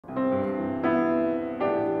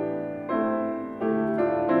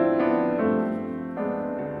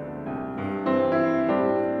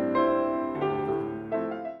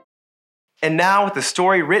And now, with a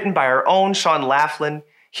story written by our own Sean Laflin,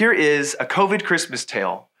 here is A COVID Christmas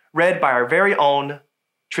Tale, read by our very own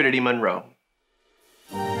Trinity Monroe.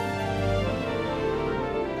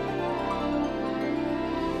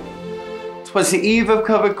 'Twas the eve of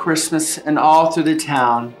COVID Christmas, and all through the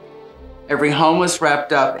town, every home was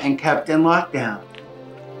wrapped up and kept in lockdown.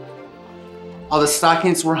 All the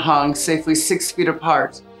stockings were hung safely 6 feet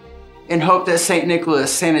apart, in hope that St.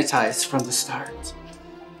 Nicholas sanitized from the start.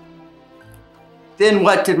 Then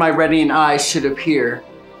what did my reddening eyes should appear?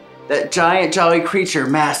 That giant jolly creature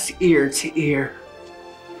masked ear to ear,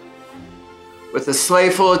 with a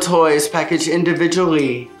sleigh full of toys packaged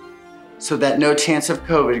individually, so that no chance of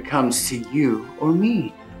COVID comes to you or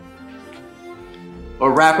me.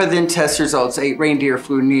 Or rapid than test results, 8 reindeer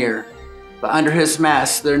flew near, but under his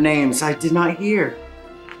mask their names I did not hear.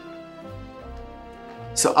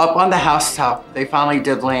 So up on the housetop they finally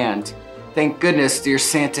did land. Thank goodness dear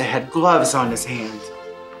Santa had gloves on his hand.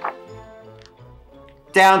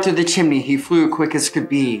 Down through the chimney he flew quick as could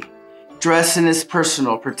be, dressed in his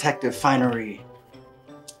personal protective finery.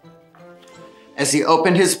 As he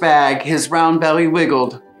opened his bag, his round belly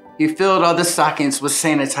wiggled. He filled all the stockings with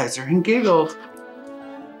sanitizer and giggled.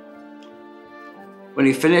 When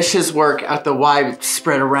he finished his work out the wipes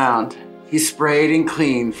spread around, he sprayed and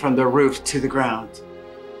cleaned from the roof to the ground.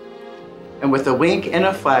 And with a wink and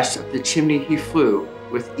a flash up the chimney he flew,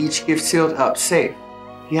 with each gift sealed up safe.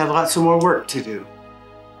 He had lots of more work to do.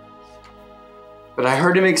 But I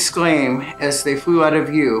heard him exclaim as they flew out of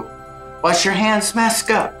view, "Wash your hands, mask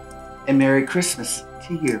up, and Merry Christmas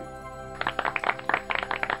to you."